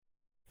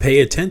Pay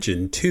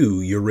attention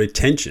to your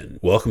retention.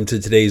 Welcome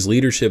to today's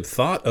Leadership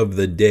Thought of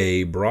the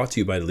Day, brought to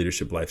you by the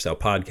Leadership Lifestyle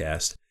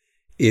Podcast.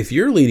 If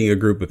you're leading a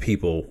group of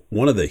people,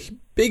 one of the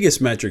biggest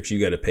metrics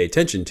you got to pay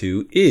attention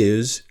to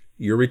is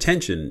your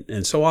retention.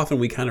 And so often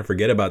we kind of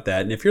forget about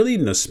that. And if you're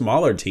leading a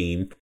smaller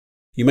team,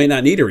 you may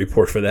not need a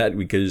report for that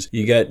because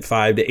you got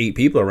 5 to 8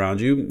 people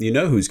around you. You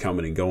know who's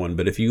coming and going.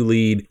 But if you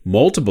lead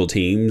multiple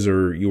teams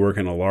or you work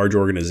in a large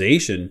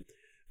organization,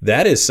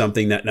 that is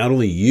something that not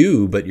only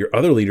you, but your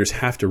other leaders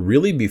have to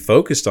really be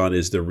focused on,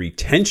 is the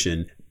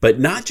retention, but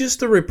not just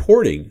the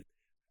reporting.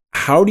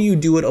 How do you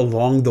do it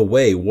along the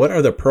way? What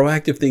are the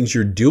proactive things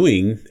you're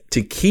doing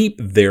to keep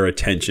their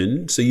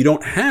attention so you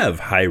don't have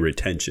high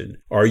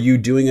retention? Are you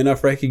doing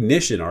enough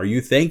recognition? Are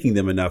you thanking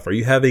them enough? Are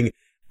you having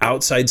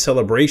outside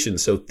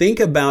celebrations? So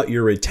think about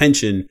your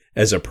retention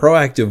as a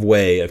proactive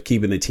way of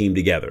keeping the team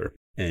together.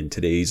 And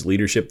today's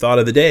Leadership Thought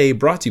of the Day,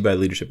 brought to you by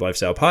Leadership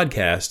Lifestyle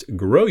Podcast: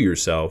 grow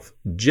yourself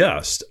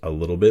just a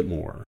little bit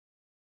more.